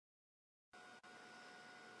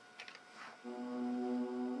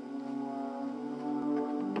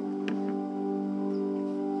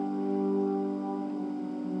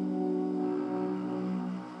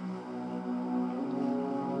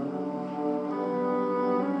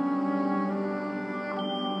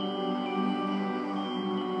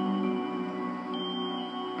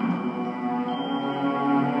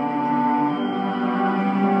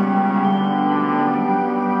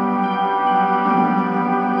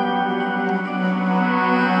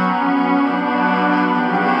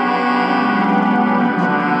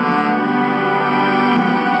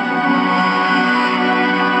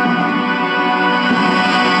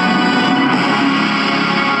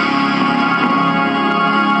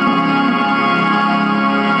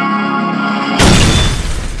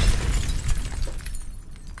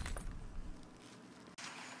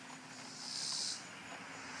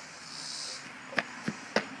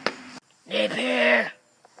Napier!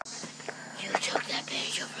 You took that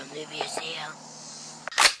page from the museum.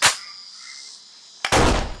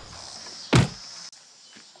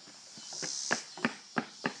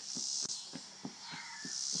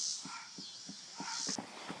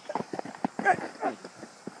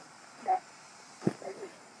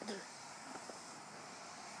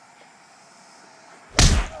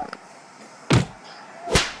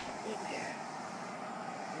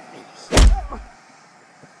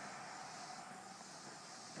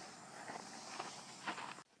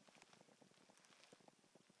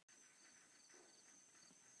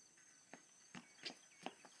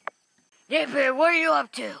 Napier, what are you up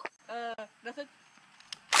to? Nothing.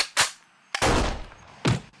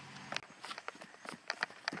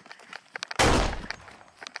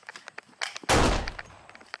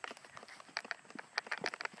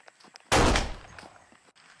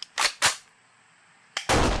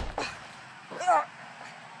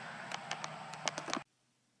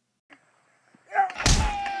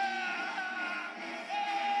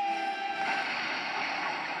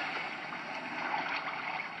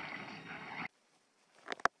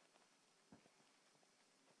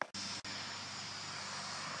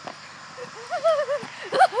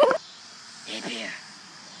 Napier,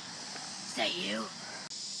 is that you?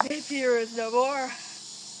 Napier is no more.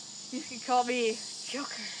 You can call me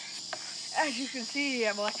Joker. As you can see,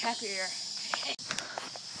 I'm a lot happier.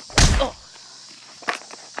 Oh.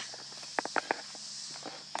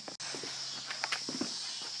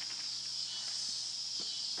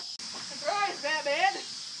 Surprise, Batman!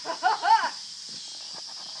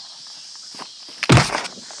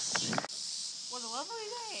 What a lovely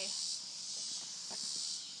day.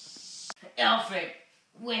 Alfred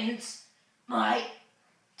wins my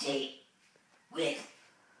date with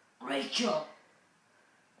Rachel.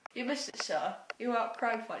 You missed it, sir. You were out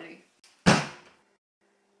crowdfunding.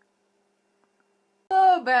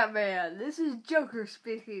 Oh, Batman, this is Joker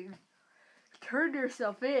speaking. Turn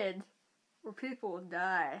yourself in, or people will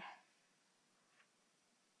die.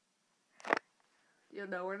 You'll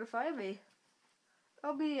know where to find me.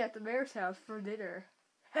 I'll be at the mayor's house for dinner.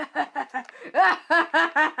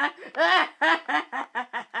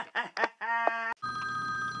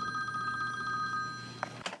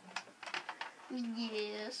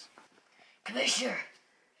 Yes. Commissioner,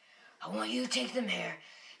 I want you to take the mayor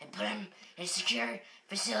and put him in a secure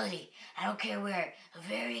facility. I don't care where. A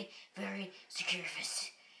very, very secure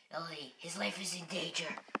facility. His life is in danger.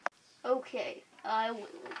 Okay, I will.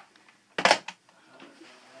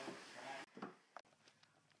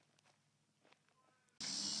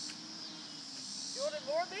 You wanted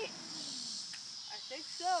more of me? I think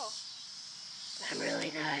so. I'm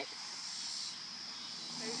really not.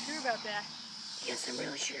 Are you sure about that? Yes, I'm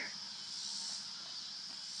really sure.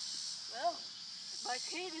 Well, my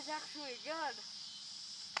cane is actually a gun.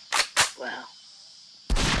 Well,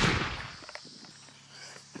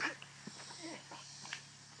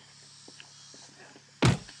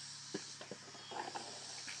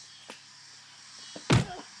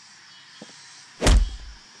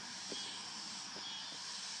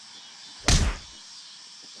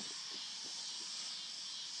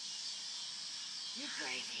 you're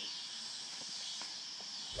crazy.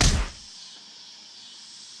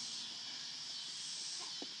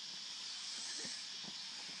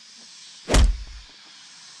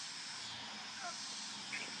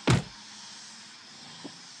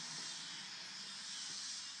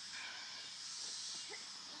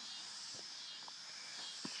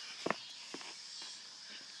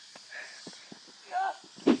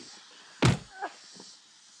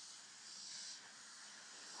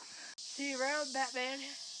 See you around, Batman.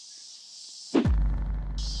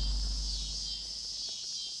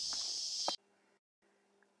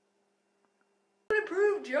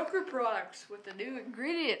 Improved, Joker products with the new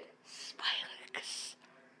ingredient, Spikes.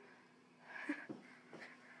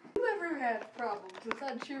 You ever have problems with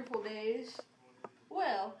uncheerful days?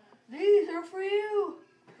 Well, these are for you.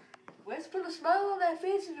 Let's put a smile on that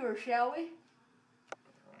face of yours, shall we?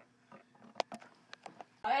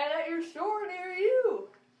 I am at your store near you.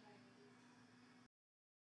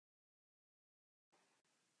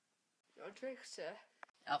 No tricks, sir.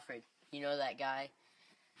 Alfred, you know that guy,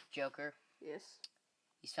 Joker? Yes.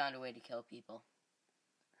 He's found a way to kill people.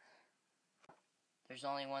 There's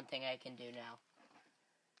only one thing I can do now.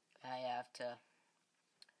 I have to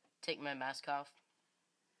take my mask off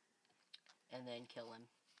and then kill him.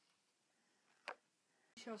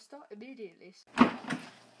 We shall start immediately.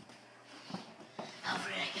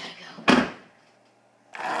 Alfred, I gotta go.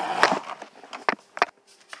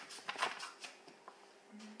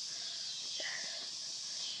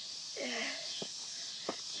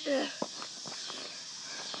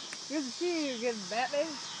 Good to see you again, Batman.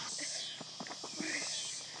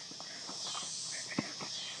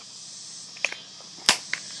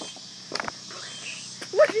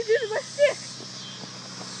 What'd you do to my stick?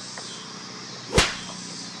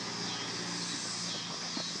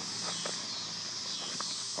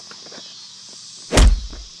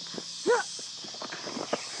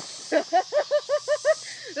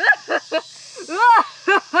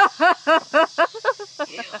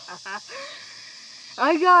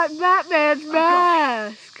 I got Batman's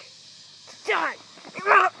mask. Die.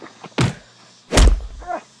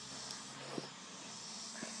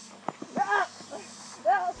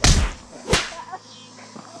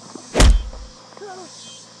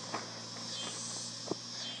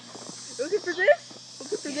 Looking for this?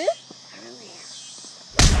 Looking for this? I really am.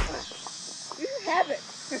 You have it.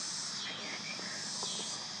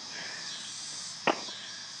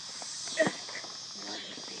 What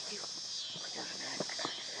if they do without a mask?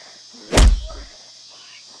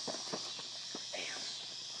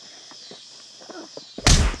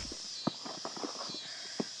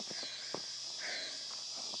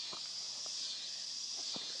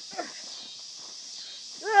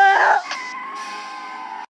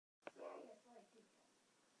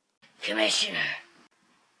 Commissioner,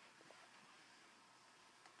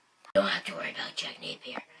 you don't have to worry about Jack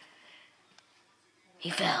Napier. He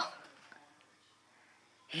fell.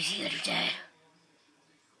 He's either dead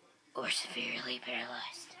or severely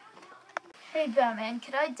paralyzed. Hey, Batman,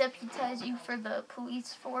 could I deputize you for the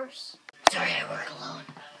police force? Sorry, I work alone.